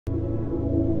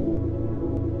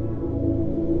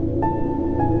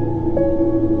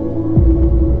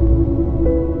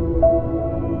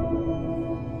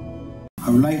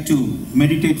would like to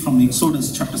meditate from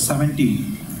Exodus chapter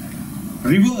 17.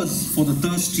 Rivers for the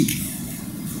thirsty.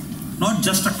 Not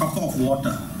just a cup of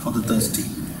water for the thirsty.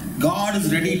 God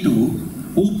is ready to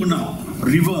open up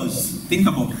rivers. Think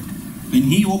about it. When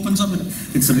He opens up,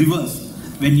 it's rivers.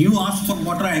 When you ask for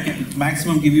water, I can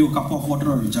maximum give you a cup of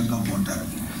water or a jug of water.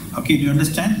 Okay, do you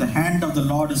understand? The hand of the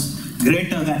Lord is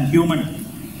greater than human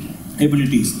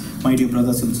abilities, my dear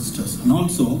brothers and sisters. And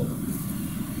also,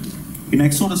 in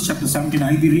Exodus chapter 17,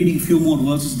 I'll be reading a few more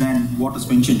verses than what is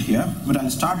mentioned here. But I'll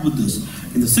start with this.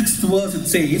 In the 6th verse it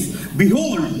says,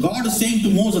 "Behold, God is saying to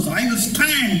Moses, I will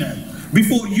stand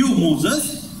before you,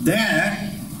 Moses,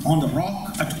 there on the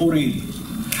rock at Horeb.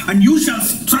 And you shall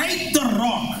strike the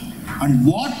rock, and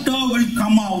water will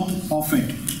come out of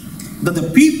it, that the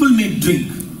people may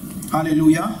drink."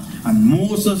 Hallelujah. And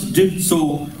Moses did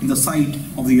so in the sight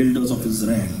of the elders of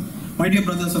Israel. My dear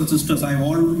brothers and sisters, I have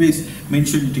always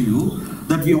mentioned to you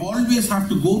that we always have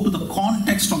to go to the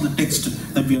context of the text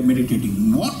that we are meditating.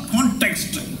 In what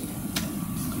context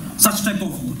such type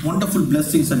of wonderful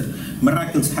blessings and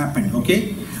miracles happen?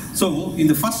 Okay. So in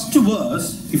the first verse,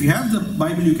 if you have the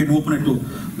Bible, you can open it to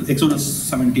Exodus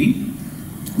 17.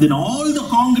 Then all the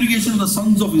congregation of the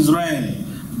sons of Israel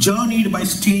journeyed by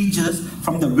stages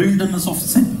from the wilderness of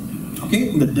sin. Okay,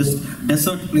 in the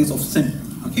desert place of sin.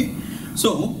 Okay,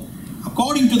 so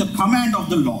according to the command of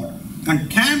the Lord, and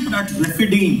camped at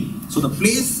Rephidim. So the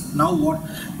place now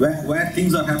where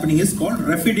things are happening is called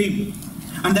Rephidim.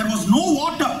 And there was no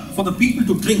water for the people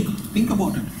to drink. Think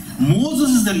about it.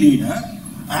 Moses is the leader,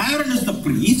 Aaron is the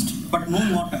priest, but no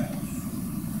water.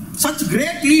 Such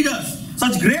great leaders,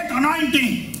 such great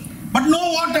anointing, but no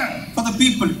water for the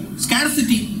people.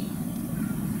 Scarcity.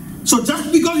 So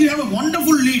just because you have a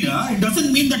wonderful leader, it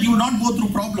doesn't mean that you will not go through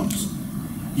problems.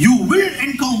 You will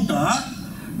encounter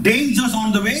dangers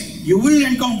on the way. You will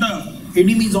encounter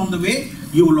enemies on the way.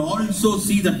 You will also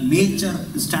see that nature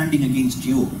is standing against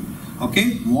you.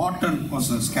 Okay, water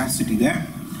was a scarcity there.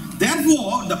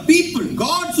 Therefore, the people,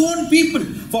 God's own people,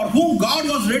 for whom God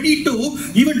was ready to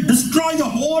even destroy the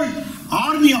whole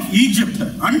army of Egypt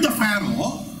and the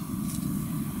Pharaoh,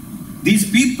 these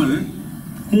people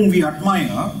whom we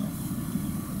admire,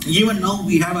 even now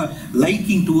we have a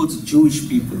liking towards Jewish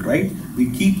people, right? We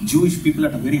keep Jewish people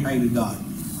at a very high regard.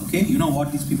 Okay, you know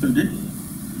what these people did?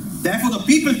 Therefore, the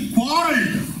people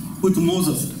quarreled with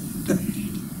Moses.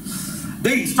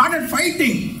 They started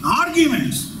fighting,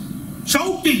 arguments,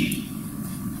 shouting.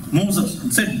 Moses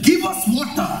and said, "Give us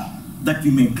water that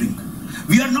we may drink."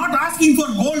 We are not asking for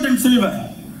gold and silver.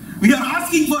 We are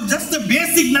asking for just the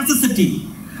basic necessity.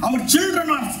 Our children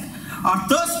are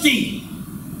thirsty.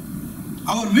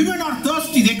 Our women are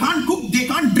thirsty. They can't cook. They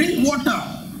can't drink water.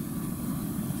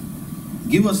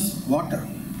 Give us water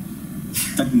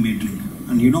that we may drink.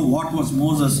 And you know what was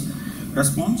Moses'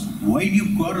 response? "Why do you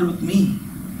quarrel with me?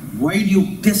 Why do you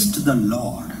test the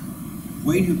Lord?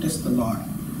 Why do you test the Lord?"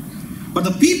 But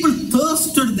the people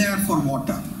thirsted there for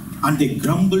water, and they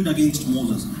grumbled against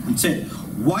Moses and said,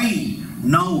 "Why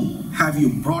now have you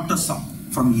brought us up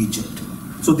from Egypt?"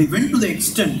 So they went to the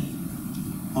extent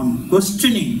on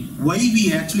questioning why we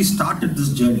actually started this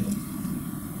journey.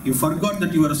 You forgot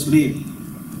that you are a slave.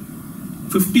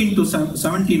 15 to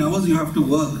 17 hours you have to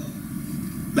work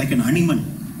like an animal,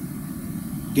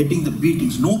 getting the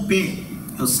beatings, no pay.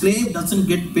 A slave doesn't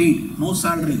get paid, no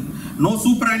salary, no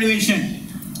superannuation,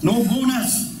 no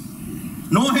bonus,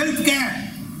 no health care.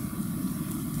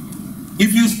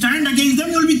 If you stand against them,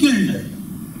 you will be killed.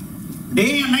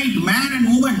 Day and night, man and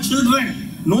woman, children,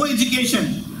 no education,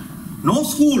 no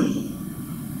school,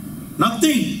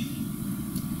 nothing.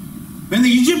 When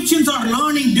the Egyptians are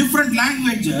learning different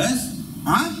languages,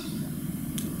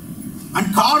 and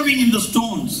carving in the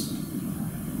stones,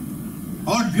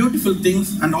 all beautiful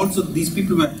things, and also these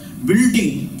people were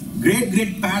building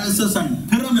great palaces and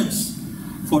pyramids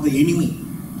for the enemy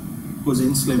who was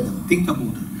enslaved them. Think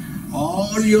about it.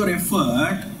 All your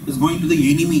effort is going to the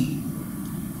enemy.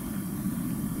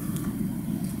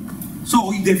 So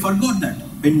they forgot that.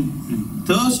 When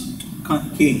thirst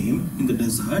came in the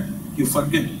desert, you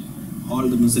forget all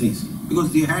the miseries.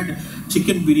 Because they had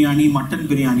chicken biryani, mutton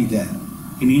biryani there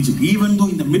in Egypt. Even though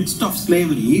in the midst of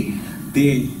slavery,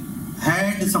 they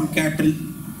had some cattle,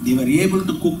 they were able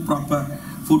to cook proper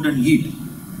food and eat.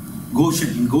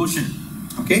 In Goshen.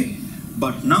 Okay?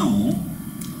 But now,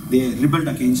 they rebelled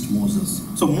against Moses.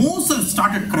 So Moses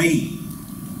started crying.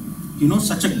 You know,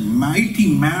 such a mighty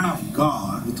man of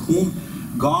God with whom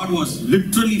God was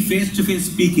literally face to face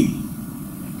speaking.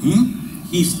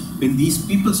 When these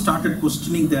people started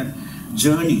questioning their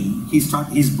journey,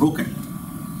 he's broken.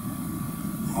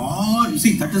 Oh, you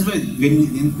see, that is why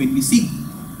when we see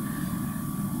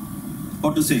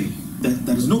what to say,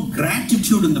 there is no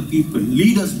gratitude in the people.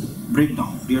 Leaders break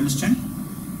down. Do you understand?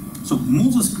 So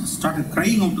Moses started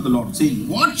crying out to the Lord, saying,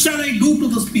 what shall I do to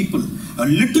these people? A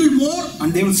little more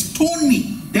and they will stone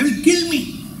me. They will kill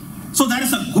me. So there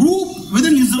is a group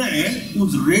within Israel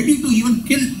who's ready to even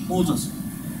kill Moses.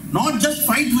 Not just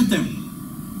fight with him.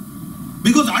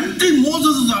 Because until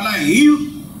Moses is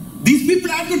alive, these people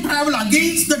have to travel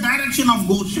against the direction of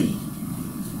Goshen.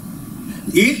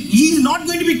 He is not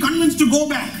going to be convinced to go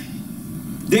back.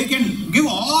 They can give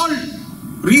all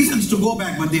reasons to go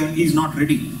back, but he is not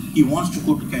ready. He wants to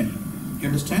go to Canaan. You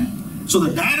understand? So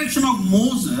the direction of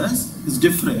Moses is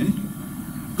different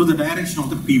to the direction of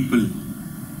the people.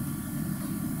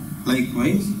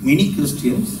 Likewise, many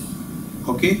Christians,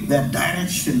 okay, their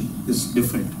direction is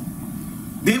different.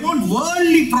 They want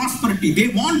worldly prosperity. They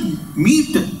want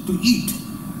meat to eat.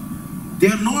 They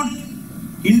are not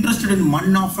interested in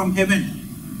manna from heaven.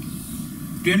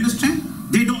 Do you understand?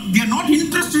 They are not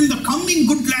interested in the coming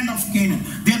good land of Canaan.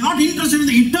 They are not interested in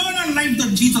the eternal life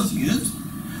that Jesus gives.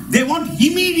 They want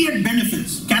immediate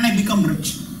benefits. Can I become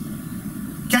rich?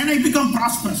 Can I become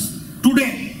prosperous?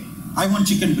 Today, I want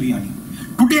chicken biryani.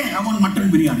 Today, I want mutton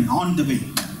biryani on the way.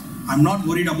 I'm not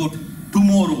worried about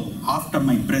tomorrow, after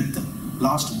my breath,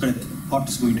 last breath, what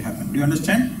is going to happen. Do you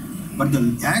understand? But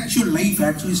the actual life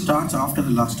actually starts after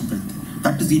the last breath.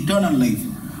 That is eternal life.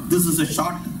 This is a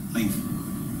short life.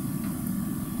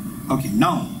 Okay,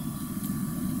 now,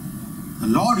 the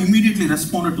Lord immediately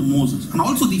responded to Moses. And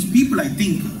also these people, I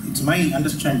think, it's my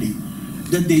understanding,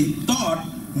 that they thought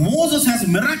Moses has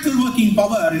miracle working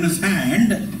power in his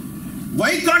hand.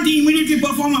 Why can't he immediately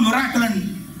perform a miracle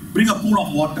and bring a pool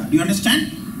of water? Do you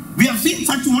understand? We have seen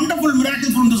such wonderful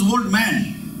miracles from this old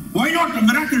man. Why not a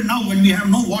miracle now when we have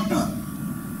no water?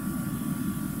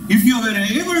 If you were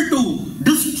able to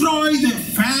destroy the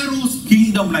Pharaoh's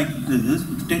kingdom like this,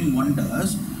 with 10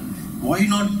 wonders, why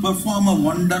not perform a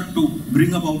wonder to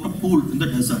bring about a pool in the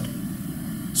desert?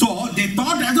 So they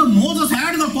thought as if Moses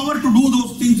had the power to do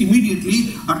those things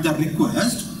immediately at their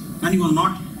request, and he was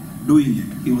not doing it.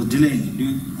 He was delaying it. Do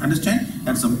you understand?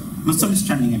 That's a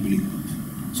misunderstanding, I believe.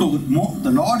 So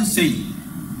the Lord is saying,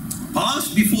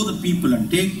 pass before the people and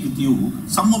take with you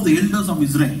some of the elders of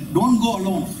Israel. Don't go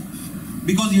alone,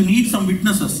 because you need some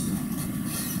witnesses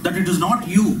that it is not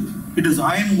you. It is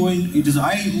I who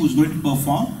is going to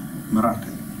perform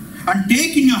miracle. And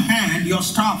take in your hand your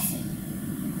staff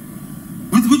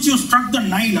with which you struck the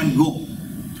Nile and go.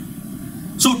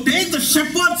 So take the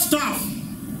shepherd's staff.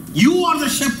 You are the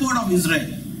shepherd of Israel.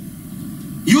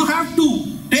 You have to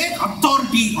take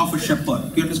authority of a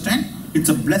shepherd. Do you understand? It's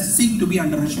a blessing to be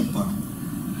under a shepherd.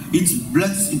 It's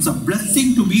a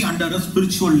blessing to be under a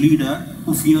spiritual leader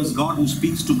who fears God, who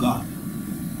speaks to God.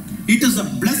 It is a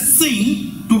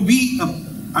blessing to be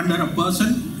under a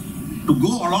person, to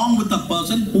go along with a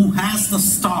person who has the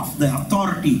staff, the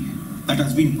authority that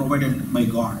has been provided by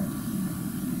God.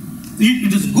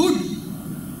 It is good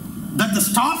that the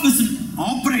staff is in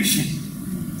operation.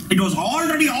 It was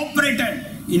already operated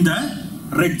in the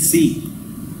Red Sea.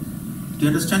 Do you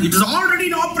understand? It is already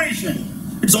in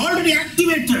operation. It's already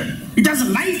activated. It has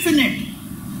life in it.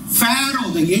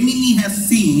 Pharaoh, the enemy, has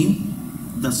seen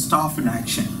the staff in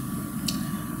action.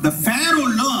 The Pharaoh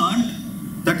learned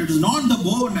that it is not the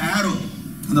bow and arrow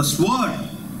and the sword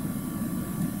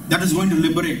that is going to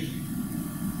liberate,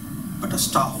 but a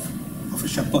staff of a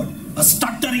shepherd. A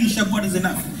stuttering shepherd is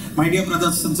enough. My dear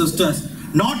brothers and sisters,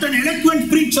 not an eloquent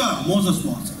preacher Moses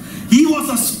was. He was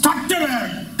a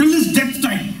stutterer till his death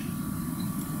time.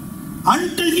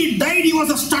 Until he died, he was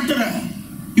a stutterer.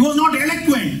 He was not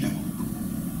eloquent,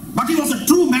 but he was a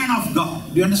true man of God.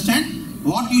 Do you understand?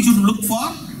 What you should look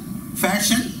for?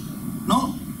 Fashion?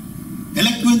 No.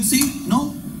 Eloquency?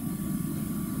 No.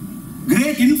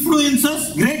 Great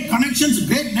influences, great connections,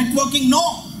 great networking?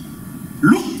 No.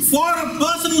 Look for a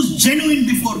person who's genuine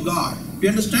before God. Do you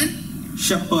understand?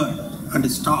 Shepherd and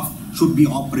his staff should be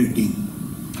operating.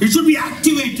 It should be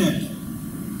activated.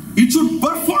 It should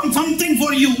perform something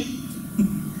for you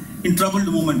in troubled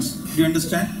moments. Do you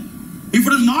understand? If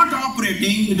it is not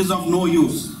operating, it is of no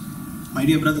use. My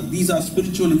dear brother, these are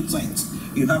spiritual insights.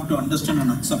 You have to understand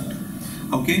and accept.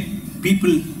 Okay?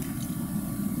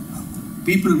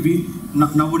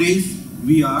 Nowadays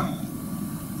we are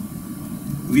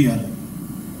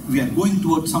going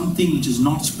towards something which is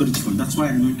not spiritual. That's why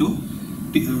I'm going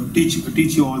to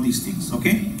teach you all these things.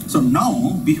 Okay? So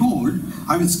now, behold,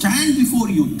 I will stand before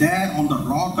you there on the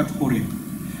rock at Horeb.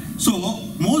 So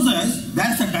Moses,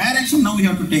 that's the direction now we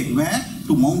have to take. Where?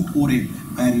 To Mount Horeb,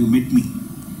 where you met me.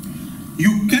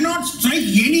 You cannot strike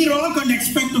any rock and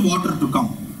expect the water to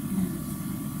come.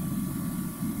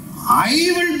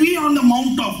 I will be on the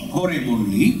mount of Horeb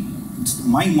only. It's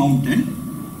my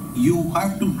mountain. You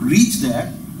have to reach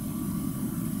there.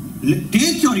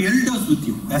 Take your elders with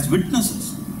you as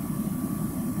witnesses.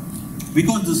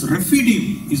 Because this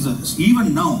Rephidim is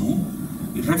even now,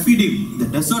 Rephidim, the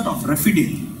desert of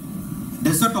Rephidim,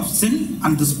 desert of sin,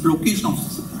 and this location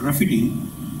of Rephidim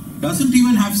doesn't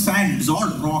even have sand, it's all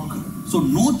rock. So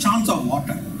no chance of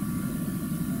water.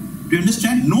 Do you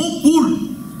understand? No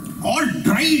pool, all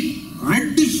dry,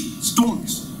 reddish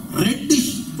stones.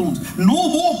 Reddish stones. No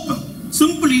hope.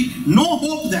 Simply no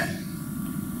hope there.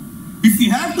 If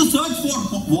you have to search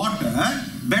for water,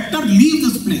 better leave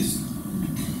this place.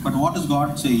 But what is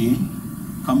God saying?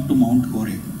 Come to Mount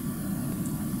Horeb,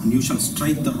 and you shall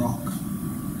strike the rock,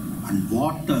 and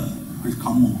water will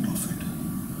come out of it.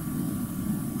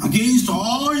 Against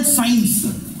all science,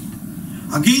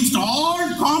 against all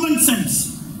common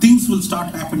sense, things will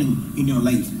start happening in your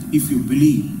life if you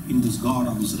believe in this God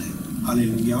of Israel.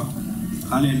 Hallelujah.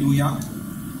 Hallelujah.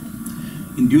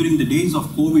 During the days of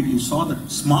COVID, you saw the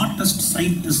smartest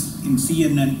scientists in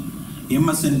CNN,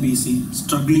 MSNBC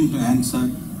struggling to answer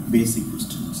basic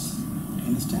questions. Do you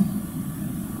understand?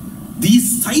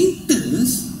 These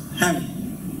scientists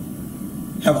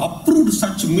have approved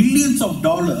such millions of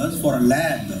dollars for a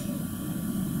lab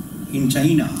in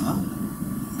China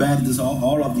where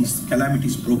all of these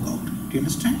calamities broke out. Do you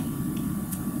understand?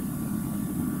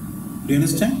 Do you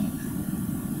understand?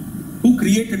 Who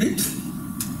created it?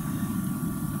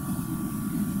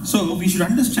 So we should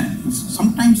understand,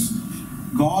 sometimes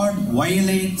God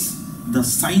violates the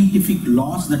scientific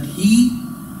laws that He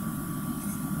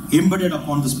embedded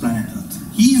upon this planet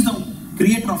Earth. He is the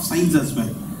creator of science as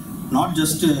well, not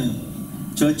just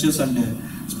churches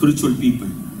and spiritual people.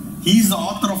 He is the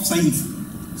author of science.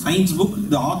 Science book,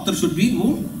 the author should be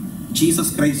who?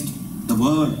 Jesus Christ, the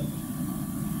Word,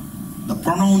 the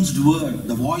pronounced Word,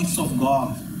 the voice of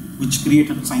God, which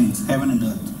created science, heaven and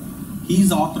earth. He is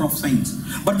the author of science.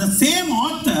 But the same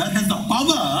author has the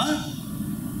power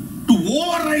to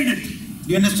override it. Do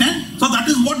you understand? So that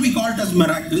is what we call it as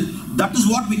miracle. That is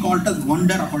what we call it as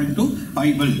wonder according to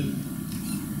Bible.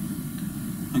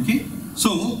 Okay?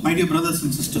 So, my dear brothers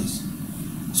and sisters,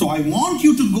 so I want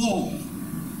you to go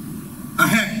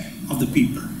ahead of the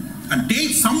people and take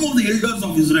some of the elders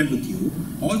of Israel with you.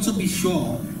 Also be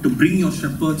sure to bring your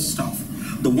shepherd's staff,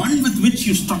 the one with which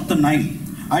you struck the Nile.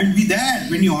 I will be there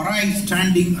when you arrive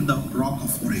standing at the rock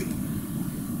of Horeb.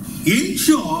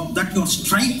 Ensure that you are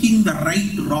striking the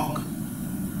right rock.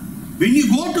 When you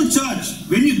go to church,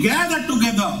 when you gather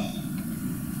together,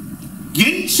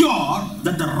 ensure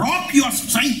that the rock you are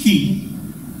striking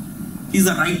is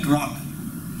the right rock.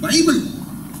 Bible.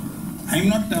 I am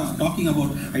not talking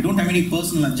about, I don't have any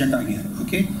personal agenda here.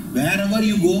 Okay? Wherever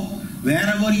you go,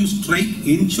 wherever you strike,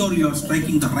 ensure you are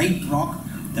striking the right rock.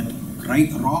 That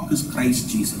right rock is Christ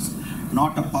Jesus.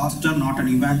 Not a pastor, not an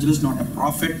evangelist, not a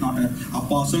prophet, not an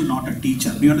apostle, not a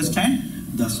teacher. Do you understand?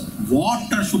 The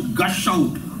water should gush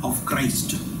out of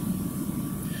Christ.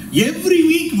 Every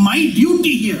week my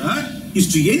duty here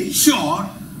is to ensure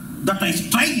that I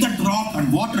strike that rock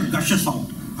and water gushes out.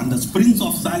 And the springs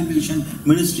of salvation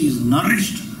ministry is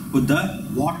nourished with the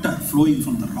water flowing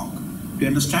from the rock. Do you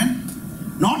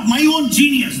understand? Not my own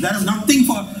genius. There is nothing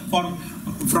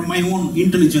from my own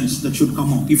intelligence that should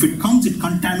come out. If it comes, it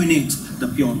contaminates the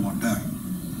pure water.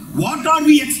 What are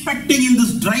we expecting in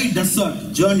this dry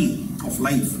desert journey of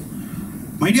life?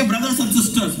 My dear brothers and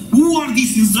sisters, who are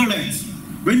these Israelites?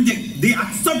 When they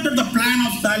accepted the plan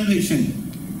of salvation.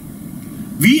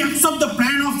 We accept the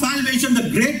plan of salvation, the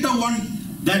greater one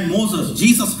than Moses,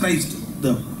 Jesus Christ.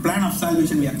 The plan of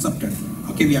salvation we accepted.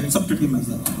 Okay, we accepted him as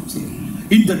the Savior.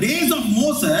 In the days of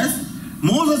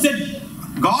Moses said,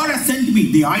 God has sent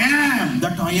me. The I am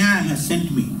that I am has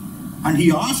sent me. And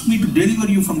he asked me to deliver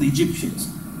you from the Egyptians.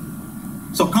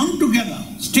 So come together,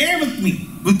 stay with me.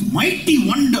 With mighty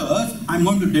wonders, I'm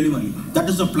going to deliver you. That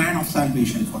is the plan of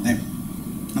salvation for them.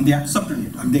 And they accepted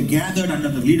it. And they gathered under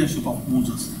the leadership of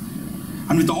Moses.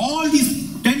 And with all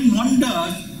these 10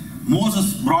 wonders,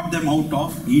 Moses brought them out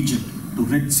of Egypt to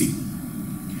Red Sea.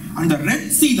 And the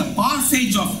Red Sea, the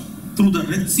passage through the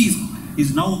Red Sea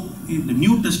is now in the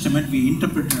New Testament we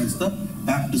interpret it as the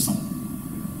baptism.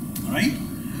 Alright?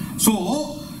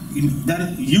 So,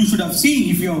 you should have seen,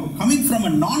 if you are coming from a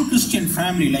non-Christian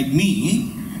family like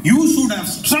me, you should have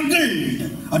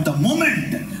struggled at the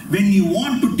moment when you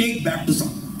want to take baptism.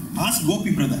 Ask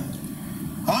Gopi brother.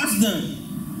 Ask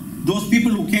those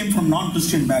people who came from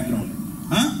non-Christian background.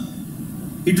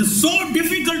 It is so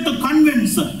difficult to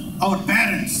convince our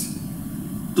parents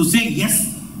to say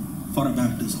yes for a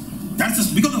baptism. That's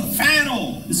just because the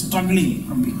Pharaoh is struggling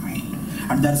from behind.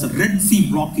 and there is a Red Sea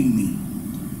blocking me.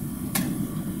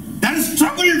 There is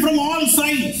trouble from all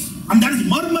sides, and there is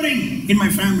murmuring in my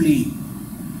family.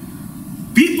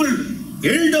 People,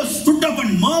 elders stood up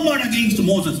and murmured against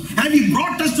Moses. Have you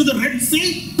brought us to the Red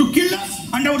Sea to kill us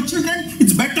and our children?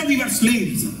 It's better we were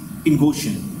slaves in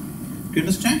Goshen. Do you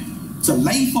understand? It's a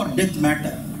life or death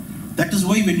matter. That is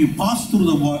why when you pass through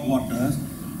the waters,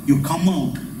 you come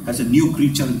out as a new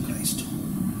creature in Christ.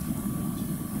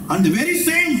 And the very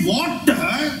same water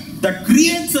that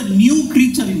creates a new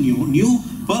creature in you, new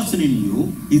person in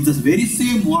you, is the very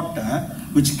same water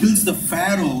which kills the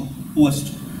Pharaoh who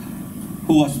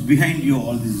was behind you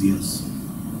all these years.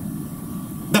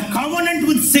 The covenant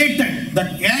with Satan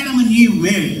that Adam and Eve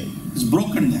made is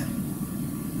broken there.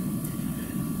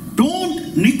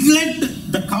 Don't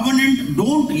neglect the covenant.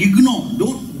 Don't ignore.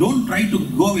 Don't try to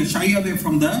go away, shy away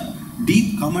from the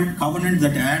deep covenant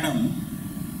that Adam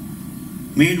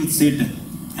made with Satan,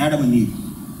 Adam and Eve.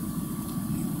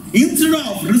 Instead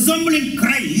of resembling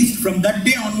Christ, from that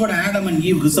day onward, Adam and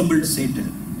Eve resembled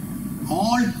Satan.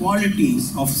 All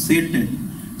qualities of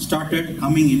Satan started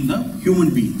coming in the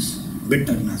human beings.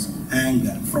 Bitterness,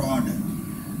 anger, fraud,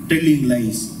 telling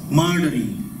lies,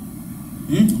 murdering,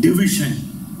 division,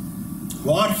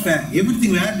 warfare,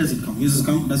 everything. Where does it come?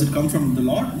 Does it come from the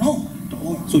Lord? No.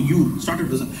 So you started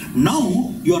this.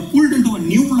 Now you are pulled into a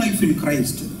new life in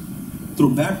Christ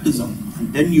through baptism,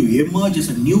 and then you emerge as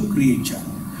a new creature.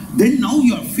 Then now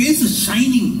your face is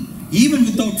shining, even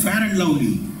without Fair and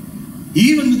Lovely,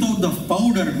 even without the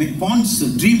powder, Pond's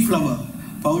Dream Flower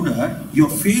powder. Your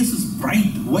face is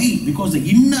bright. Why? Because the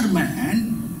inner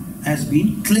man has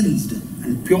been cleansed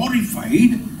and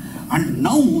purified, and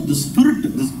now the spirit,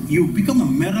 you become a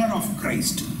mirror of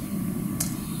Christ.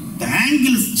 The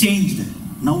angle is changed.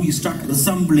 Now you start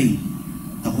resembling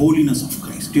the holiness of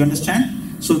Christ. Do you understand?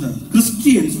 So the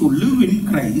Christians who live in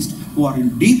Christ, who are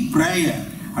in deep prayer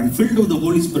and filled with the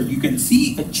Holy Spirit, you can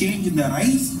see a change in their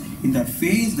eyes, in their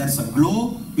face. There's a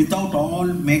glow without all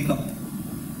makeup.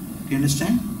 Do you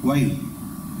understand? Why?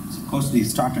 Because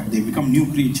they become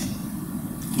new creature.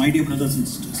 My dear brothers and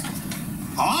sisters,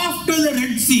 after the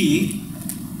Red Sea,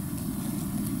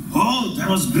 there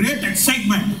was great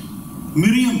excitement.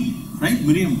 Miriam, right?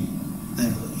 Miriam,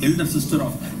 the elder sister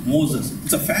of Moses.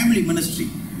 It's a family ministry.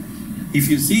 If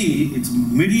you see, it's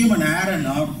Miriam and Aaron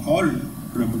are all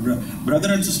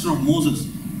brother and sister of Moses.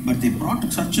 But they brought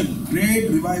such a great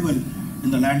revival in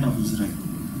the land of Israel.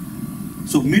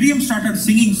 So Miriam started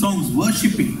singing songs,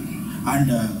 worshipping.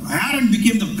 And Aaron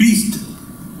became the priest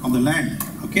of the land,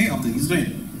 okay, of the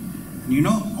Israel. And you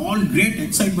know, all great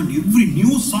excitement. Every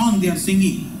new song they are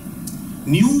singing.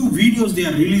 New videos they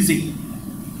are releasing.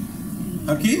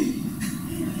 Okay?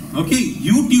 Okay,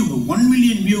 YouTube, 1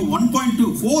 million views,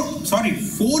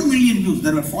 4 million views.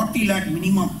 There were 40 lakh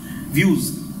minimum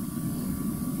views.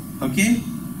 Okay?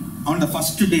 On the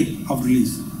first day of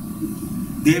release.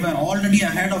 They were already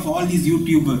ahead of all these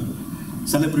YouTuber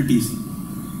celebrities.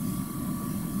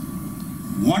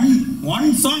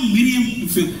 One song, Miriam,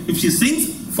 if she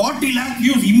sings, 40 lakh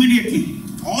views immediately.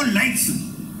 All likes.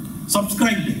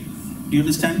 Subscribed. Do you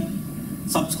understand?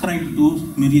 Subscribe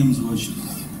to Miriam's worship.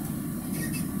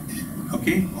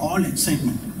 Okay, all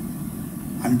excitement.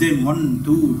 And then 1,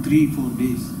 2, 3, 4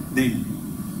 days, then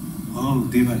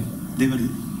they were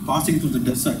passing through the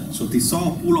desert. So they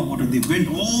saw a pool of water. They went,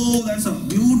 that's a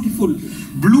beautiful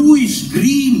bluish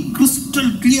green crystal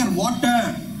clear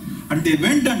water. And they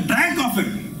went and drank of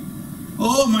it.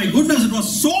 Oh my goodness, it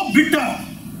was so bitter.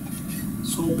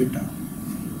 So bitter.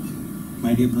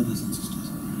 My dear brothers and sisters,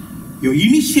 your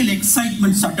initial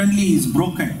excitement suddenly is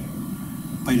broken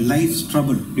by life's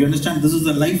trouble. Do you understand? This is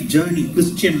the life journey,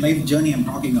 Christian life journey I'm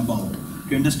talking about. Do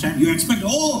you understand? You expect,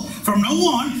 from now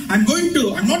on, I'm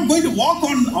not going to walk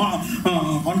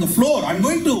on the floor. I'm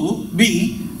going to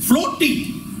be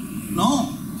floating.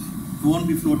 No, you won't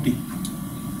be floating.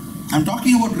 I'm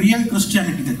talking about real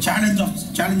Christianity, the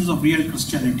challenges of real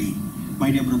Christianity, my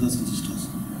dear brothers and sisters.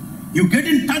 You get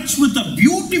in touch with a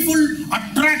beautiful,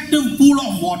 attractive pool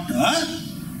of water,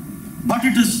 but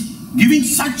it is giving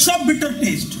such a bitter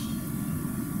taste.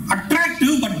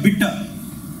 Attractive but bitter.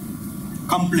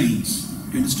 Complaints.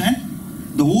 Do you understand?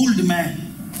 The old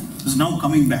man is now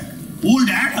coming back. Old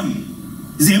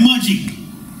Adam is emerging.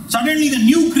 Suddenly the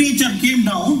new creature came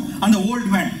down and the old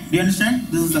man. Do you understand?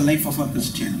 This is the life of a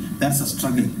Christian. That's a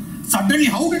struggle. Suddenly,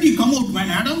 how did he come out, man?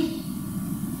 Adam?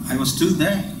 I was still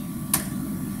there.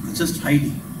 I was just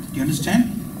hiding. Do you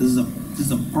understand? This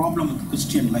is a problem with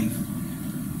Christian life.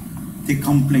 They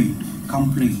complained.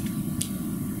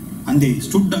 And they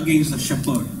stood against the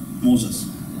shepherd, Moses.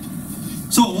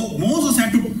 So Moses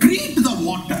had to treat the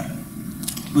water.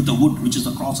 with the wood, which is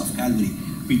the cross of Calvary.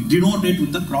 We denote it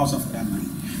with the cross of Calvary.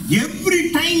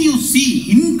 Every time you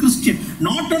see in Christian,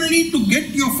 not only to get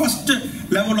your first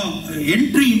level of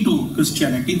entry into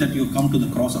Christianity, that you come to the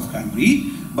cross of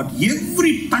Calvary, but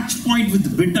every touch point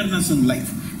with bitterness in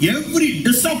life, every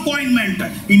disappointment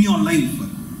in your life,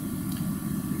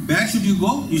 where should you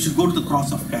go? You should go to the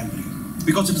cross of Calvary,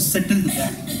 because it is settled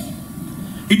there.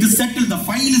 It is settled. The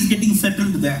file is getting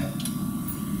settled there.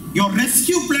 Your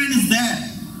rescue plan is there.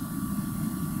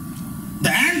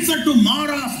 The answer to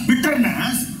Mara's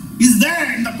bitterness is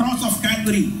there in the cross of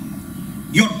Calvary.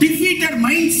 Your defeated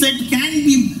mindset can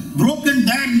be broken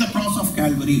there in the cross of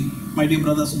Calvary, my dear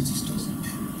brothers and sisters.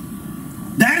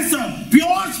 There's a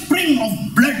pure spring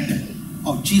of blood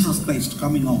of Jesus Christ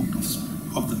coming out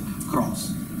of the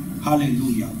cross.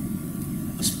 Hallelujah.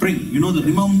 A spring. You know, the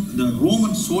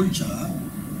Roman soldier,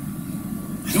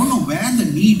 I don't know where the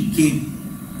need came.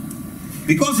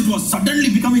 Because it was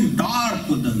suddenly becoming dark,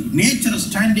 the nature is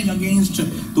standing against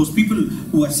those people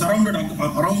who were surrounded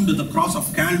around the cross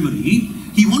of Calvary.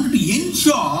 He wanted to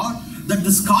ensure that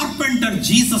this carpenter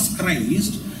Jesus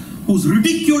Christ, who's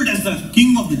ridiculed as the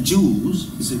king of the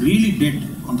Jews, is really dead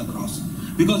on the cross.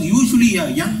 Because usually a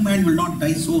young man will not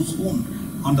die so soon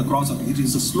on the cross. It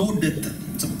is a slow death.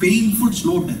 It's a painful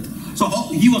slow death. So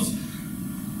he was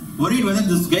worried whether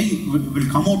this guy will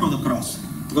come out of the cross,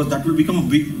 because that will become a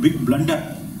big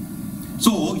blunder.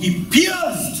 So he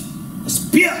pierced a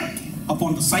spear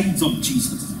upon the sides of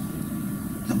Jesus.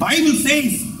 The Bible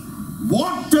says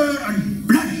water and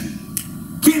blood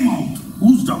came out,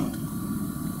 oozed out.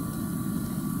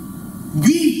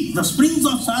 We, the springs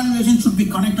of salvation, should be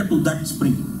connected to that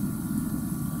spring.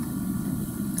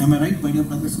 Am I right, my dear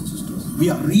brothers and sisters? We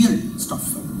are real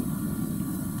stuff.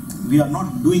 We are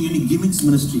not doing any gimmicks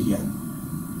ministry here.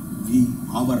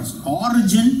 Our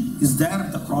origin is there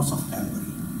at the cross of Calvary,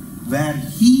 where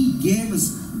He gave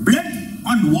His blood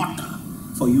and water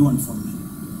for you and for me.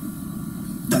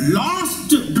 The last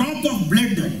drop of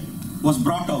blood was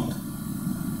brought out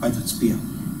by that spear.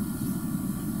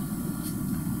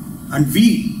 And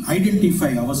we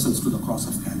identify ourselves to the cross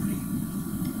of Calvary.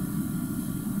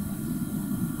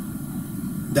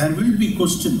 There will be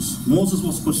questions. Moses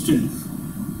was questioned.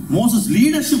 Moses'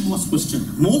 leadership was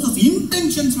questioned. Moses'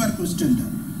 intentions were questioned.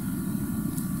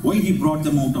 Why he brought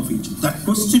them out of Egypt? That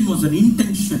question was an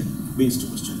intention-based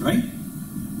question, right?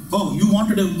 Oh, you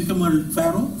wanted to become a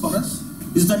pharaoh for us?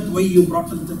 Is that why you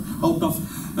brought us out of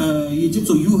Egypt?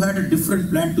 So you had a different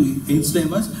plan to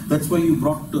enslave us. That's why you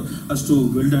brought us to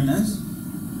wilderness.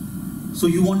 So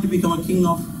you want to become a king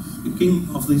of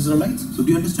the Israelites? So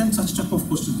do you understand such type of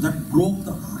questions? That broke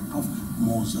the heart of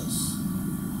Moses.